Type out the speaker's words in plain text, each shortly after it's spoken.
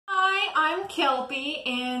I'm Kelpie,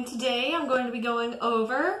 and today I'm going to be going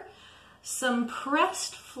over some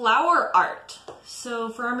pressed flower art. So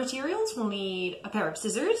for our materials, we'll need a pair of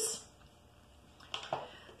scissors,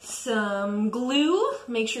 some glue,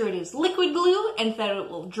 make sure it is liquid glue and that it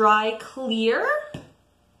will dry clear.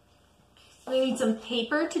 We need some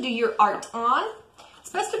paper to do your art on.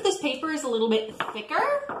 It's best if this paper is a little bit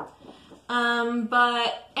thicker.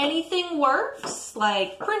 But anything works,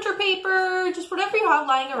 like printer paper, just whatever you have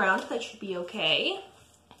lying around, that should be okay.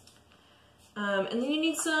 And then you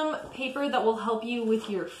need some paper that will help you with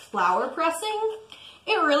your flower pressing.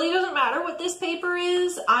 It really doesn't matter what this paper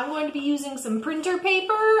is. I'm going to be using some printer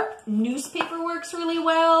paper. Newspaper works really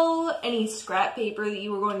well. Any scrap paper that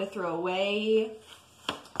you were going to throw away.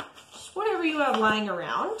 Just whatever you have lying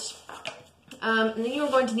around. And then you're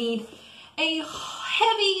going to need a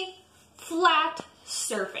heavy flat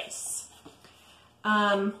surface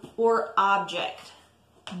or object.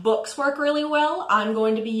 Books work really well. I'm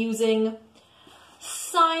going to be using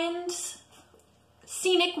signed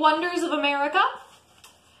Scenic Wonders of America.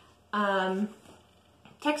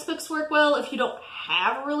 Textbooks work well if you don't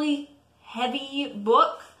have a really heavy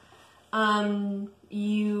book.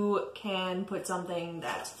 You can put something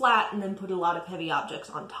that's flat and then put a lot of heavy objects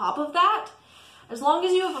on top of that. As long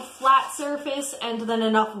as you have a flat surface and then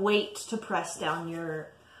enough weight to press down your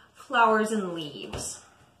flowers and leaves.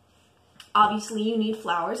 Obviously you need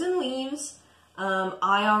flowers and leaves.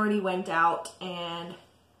 I already went out and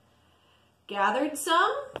gathered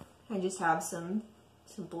some. I just have some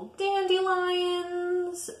simple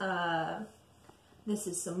dandelions. This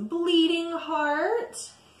is some bleeding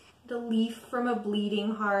heart. The leaf from a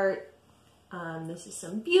bleeding heart. This is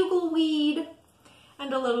some bugleweed.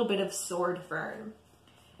 And a little bit of sword fern.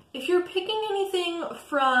 If you're picking anything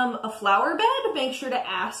from a flower bed, make sure to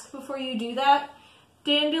ask before you do that.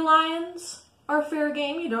 Dandelions are fair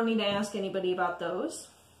game. You don't need to ask anybody about those.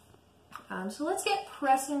 So let's get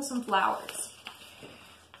pressing some flowers.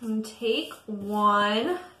 And take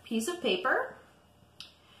one piece of paper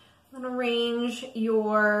and arrange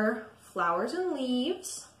your flowers and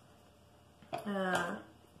leaves.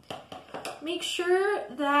 Make sure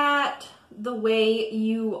that the way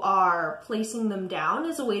you are placing them down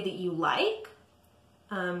is a way that you like,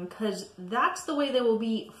 because that's the way they will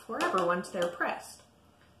be forever once they're pressed.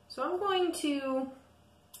 So I'm going to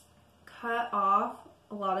cut off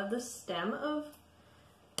a lot of the stem of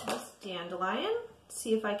this dandelion,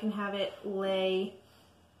 see if I can have it lay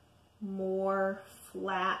more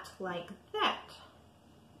flat like that.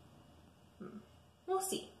 We'll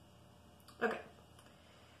see. Okay.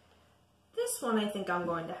 This one I think I'm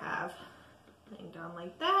going to have laying down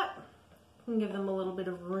like that. And give them a little bit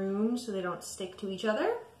of room so they don't stick to each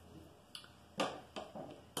other.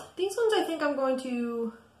 These ones I think I'm going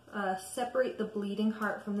to separate the bleeding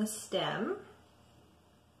heart from the stem.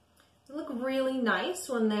 They look really nice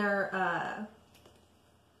when they're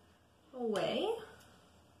away.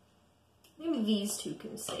 Maybe these two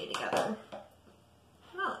can stay together. That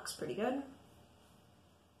looks pretty good.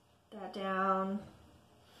 That down.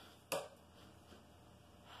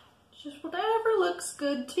 Just whatever looks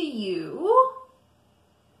good to you.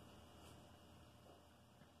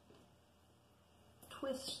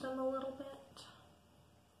 Twist them a little bit.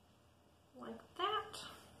 Like that.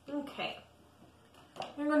 Okay.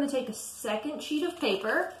 You're going to take a second sheet of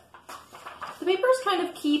paper. The papers kind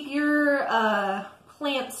of keep your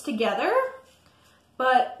plants together,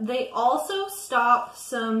 but they also stop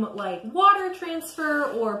some like water transfer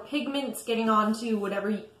or pigments getting onto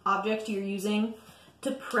whatever object you're using to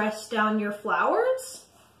press down your flowers.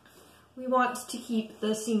 We want to keep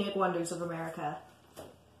the Scenic Wonders of America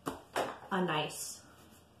a nice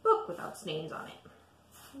book without stains on it.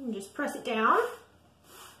 You can just press it down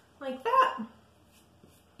like that.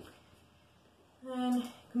 And you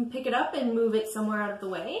can pick it up and move it somewhere out of the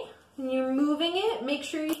way. When you're moving it, make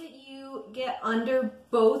sure that you get under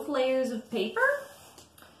both layers of paper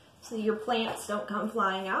so your plants don't come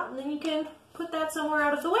flying out, and then you can put that somewhere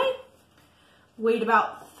out of the way. Wait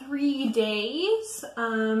about 3 days.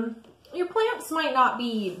 Your plants might not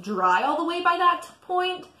be dry all the way by that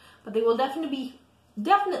point, but they will definitely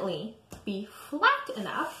be flat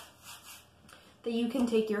enough that you can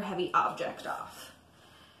take your heavy object off.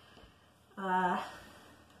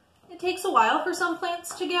 It takes a while for some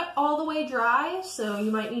plants to get all the way dry, so you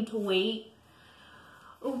might need to wait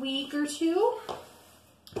a week or two.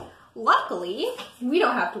 Luckily, we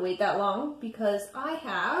don't have to wait that long because I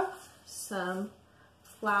have some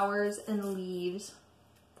flowers and leaves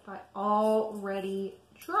that I already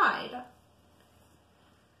dried.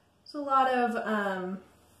 There's a lot of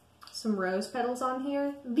some rose petals on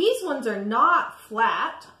here. These ones are not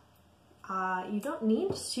flat. You don't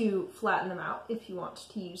need to flatten them out if you want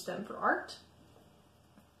to use them for art.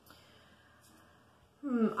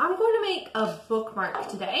 I'm going to make a bookmark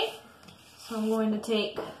today. So I'm going to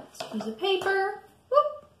take this piece of paper,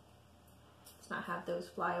 whoop, let's not have those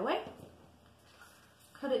fly away.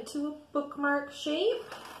 Cut it to a bookmark shape.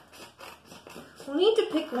 We'll need to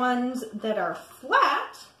pick ones that are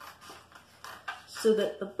flat so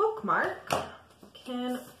that the bookmark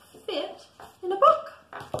can fit in a book.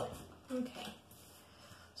 Okay,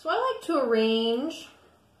 so I like to arrange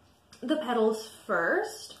the petals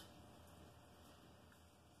first.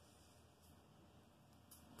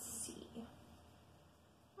 Let's see.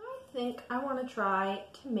 I think I want to try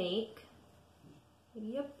to make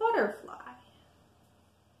maybe a butterfly.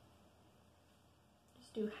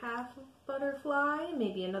 Just do half of butterfly,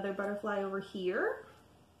 maybe another butterfly over here.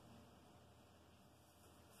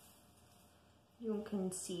 You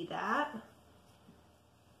can see that.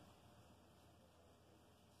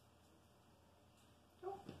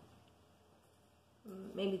 Oh.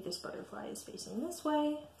 Maybe this butterfly is facing this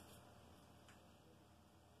way.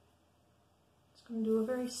 Just going to do a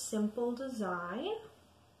very simple design.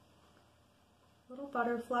 Little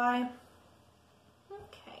butterfly.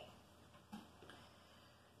 Okay.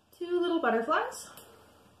 2 little butterflies.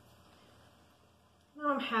 Now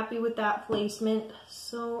I'm happy with that placement,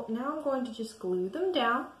 so now I'm going to just glue them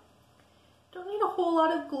down. Don't need a whole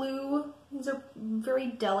lot of glue. These are very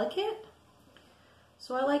delicate.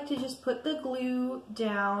 So I like to just put the glue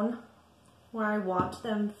down where I want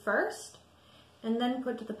them first, and then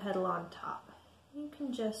put the petal on top. You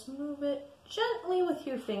can just move it gently with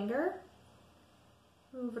your finger.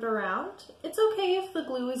 Move it around. It's okay if the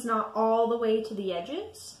glue is not all the way to the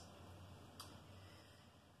edges.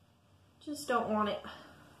 Just don't want it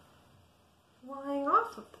flying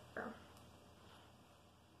off of there.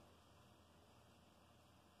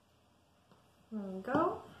 There we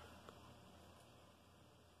go.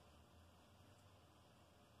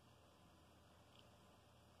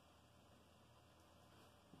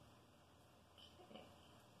 Okay.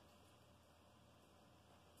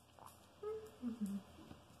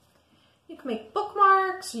 You can make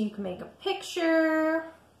bookmarks, you can make a picture.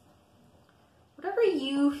 Whatever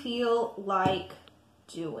you feel like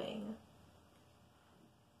doing.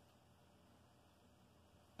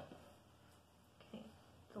 Okay,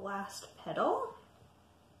 the last petal.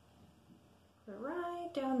 Put it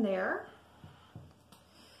right down there.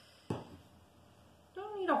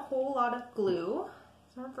 Don't need a whole lot of glue.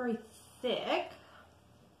 It's not very thick.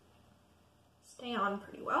 Stay on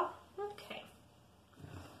pretty well. Okay.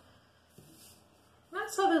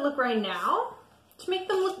 That's how they look right now. To make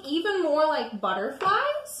them look even more like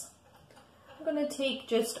butterflies, I'm going to take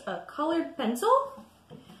just a colored pencil.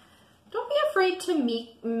 Don't be afraid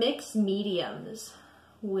to mix mediums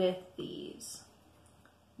with these.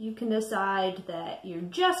 You can decide that you're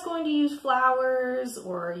just going to use flowers,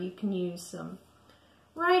 or you can use some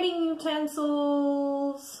writing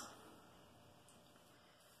utensils,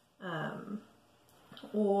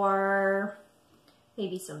 or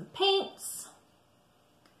maybe some paints.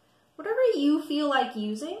 Whatever you feel like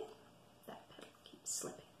using, that petal keeps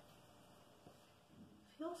slipping.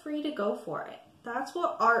 Feel free to go for it. That's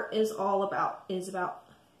what art is all about,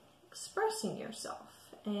 expressing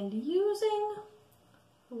yourself and using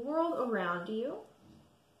the world around you.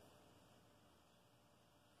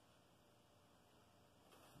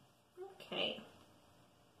 Okay.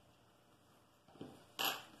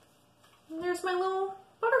 And there's my little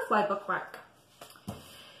butterfly bookmark.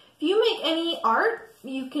 If you make any art,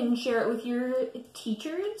 you can share it with your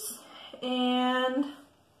teachers, and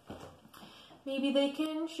maybe they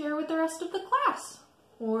can share with the rest of the class,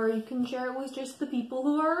 or you can share it with just the people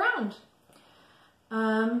who are around.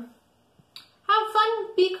 Have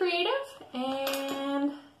fun, be creative,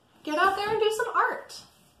 and get out there and do some art.